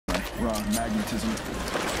magnetism.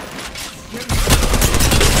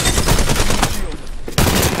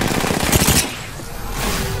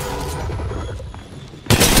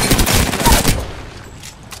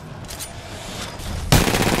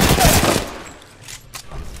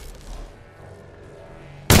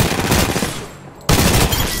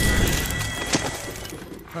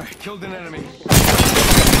 Alright, killed an enemy.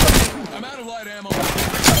 I'm out of light ammo.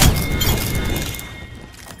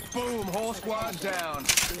 Boom, whole squad down.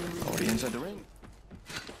 Already inside the ring.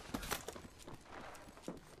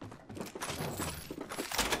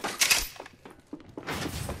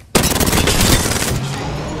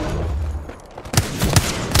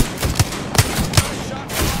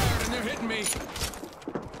 Shots fired and they're hitting me.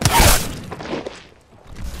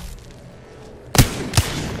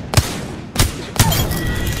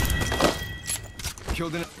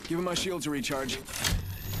 Killed an... Give him my shield to recharge.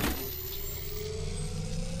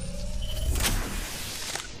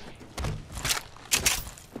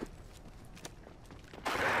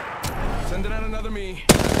 Sending out another me.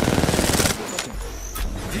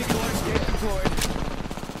 Decoy escape deployed.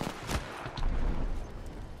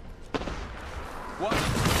 What?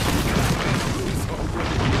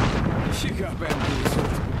 You got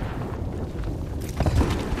bamboozled.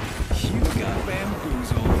 You got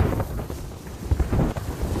bamboozled.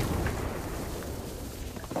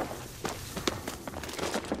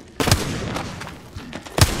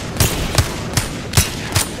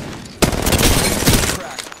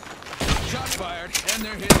 Fired, and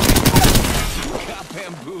they're hitting me. You got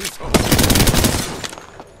bamboozled.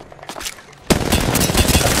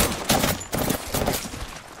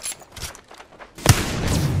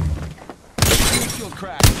 Shield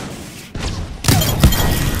cracked.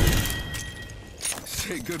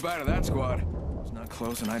 Say goodbye to that squad. It's not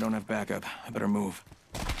close, and I don't have backup. I better move.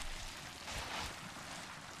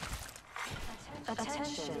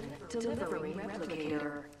 Attention, delivering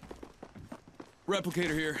replicator.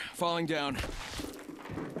 Replicator here, falling down.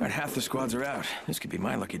 About half the squads are out. This could be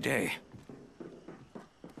my lucky day.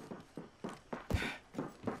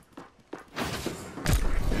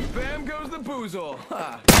 And bam goes the boozle.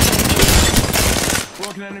 Ha!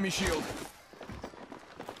 Broken enemy shield.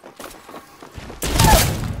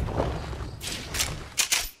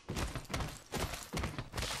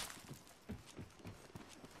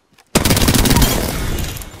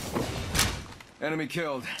 Enemy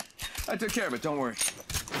killed. I took care of it, don't worry.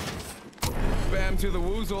 Bam to the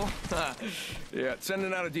woozle. Yeah,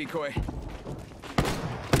 sending out a decoy.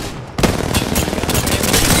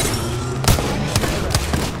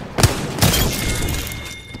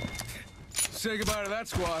 Say goodbye to that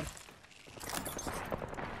squad.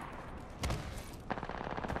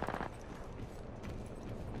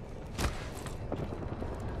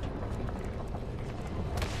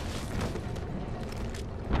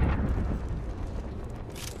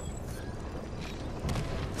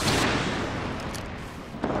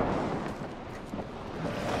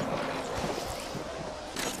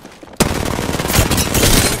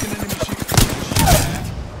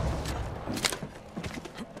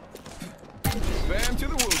 Bam to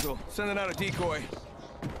the woozle. Sending out a decoy.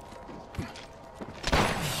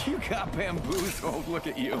 You got bamboozled. Look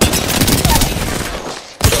at you.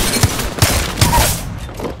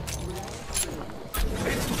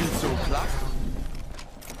 It's so clock.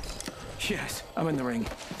 Yes, I'm in the ring.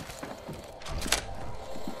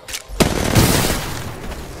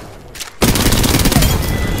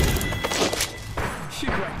 You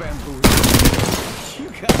got bamboozled. You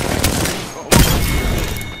got bamboozled.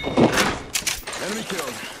 Enemy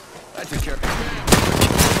killed. I took care of it.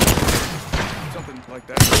 Something like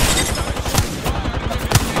that.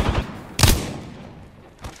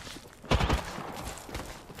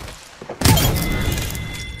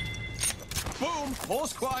 Boom! Whole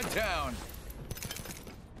squad down.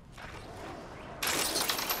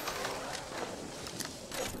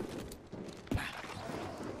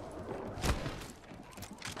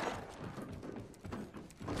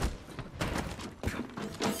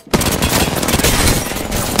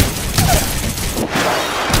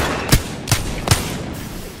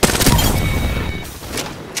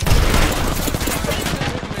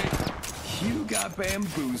 Got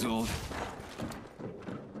bamboozled.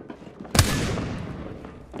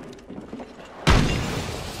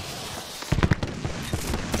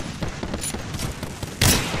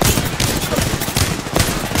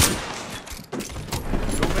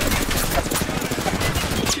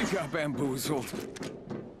 You got bamboozled.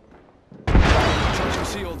 Charging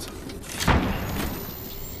shields.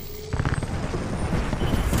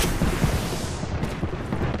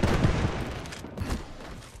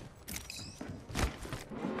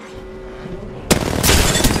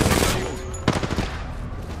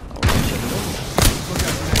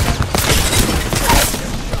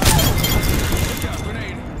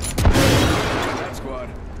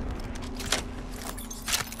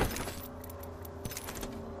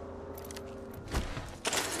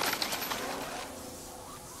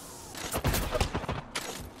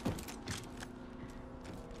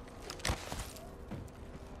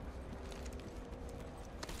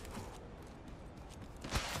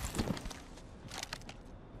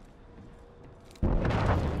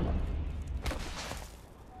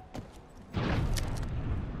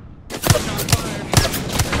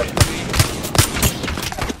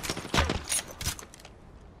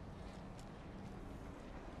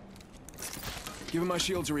 Giving my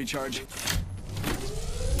shields a recharge.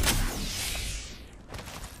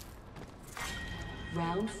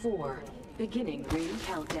 Round 4. Beginning ring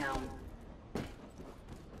countdown.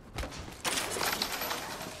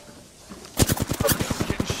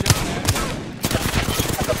 Getting shot at.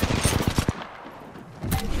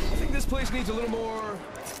 I think this place needs a little more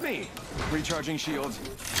me. Recharging shields.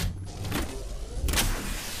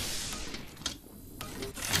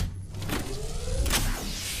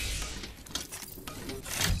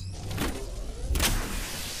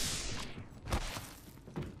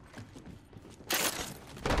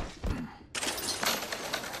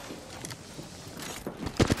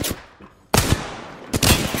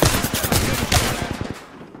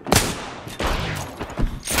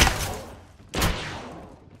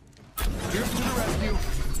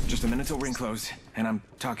 Just a minute till ring close, and I'm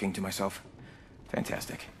talking to myself.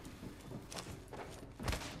 Fantastic.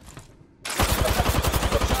 Shot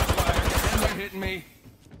fired, and they're hitting me.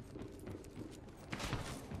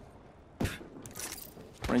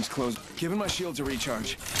 Ring's closed. Giving my shields a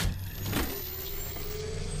recharge.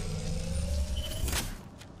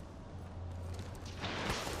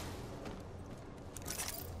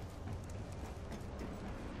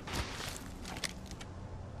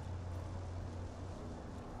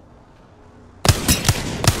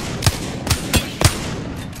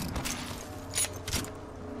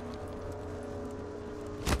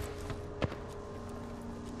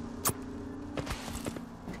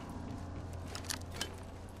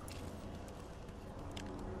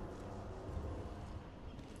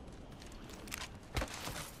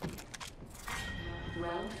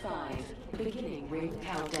 Round 5. Beginning ring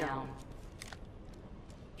countdown.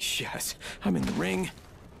 Yes, I'm in the ring.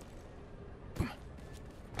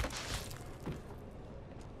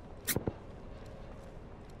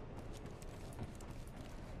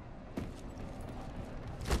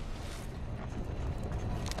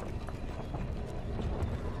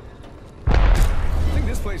 I think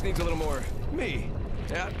this place needs a little more me.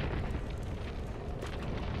 Yeah.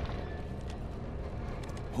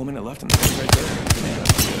 Whole minute left in the fight right there.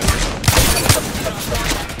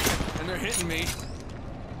 And they're hitting me.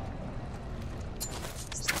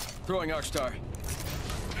 Throwing Arcstar.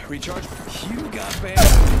 Recharge. You got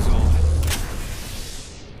bamboozled.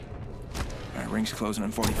 Alright, ring's closing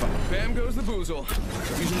on 45. Bam goes the boozle.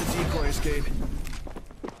 Using the decoy escape.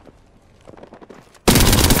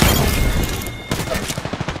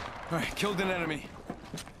 Alright, killed an enemy.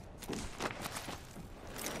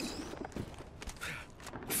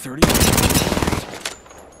 30.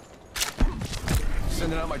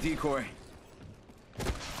 Sending out my decoy.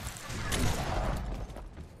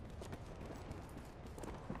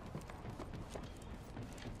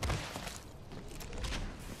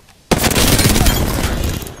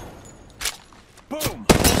 Boom!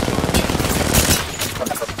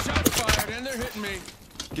 Shots fired, and they're hitting me.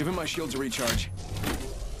 Giving my shields a recharge.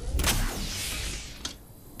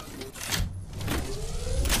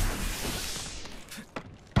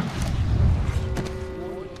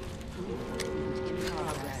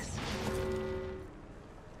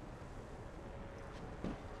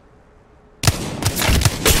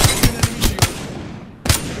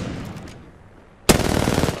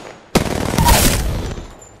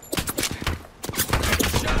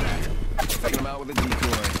 Taking him out with a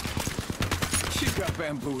decoy. She got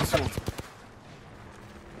bamboozled.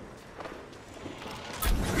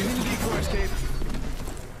 Using the decoy escape.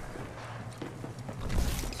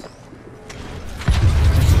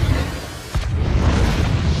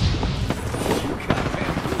 You got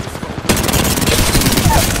bamboozled.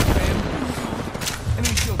 And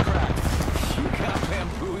he's still cracked. You got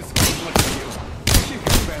bamboozled. Look at you. You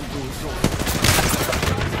got bamboozled.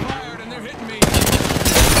 Shots fired and they're hitting me.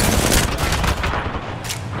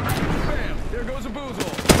 There goes a boozle.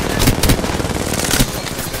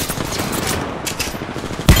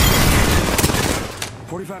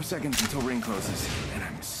 45 seconds until ring closes, and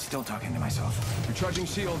I'm still talking to myself. Recharging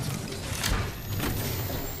shields.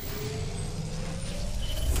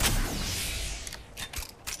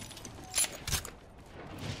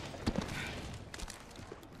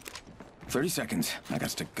 "30 seconds. I got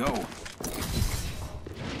to go."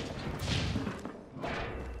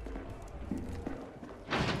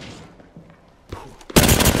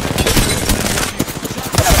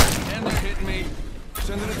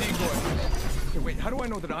 Sending a decoy. Okay, wait, how do I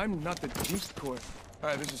know that I'm not the decoy?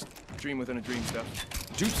 Alright, this is dream within a dream stuff.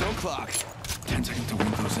 Juke's o'clock. 10 seconds till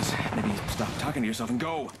ring closes. Maybe stop talking to yourself and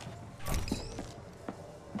go.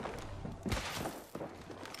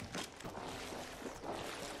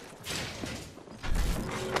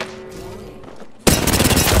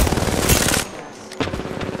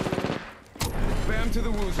 Ram to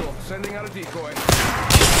the woozle. Sending out a decoy.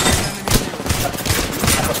 Enemy view.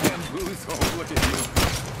 Damn woozle, look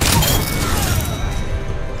at you.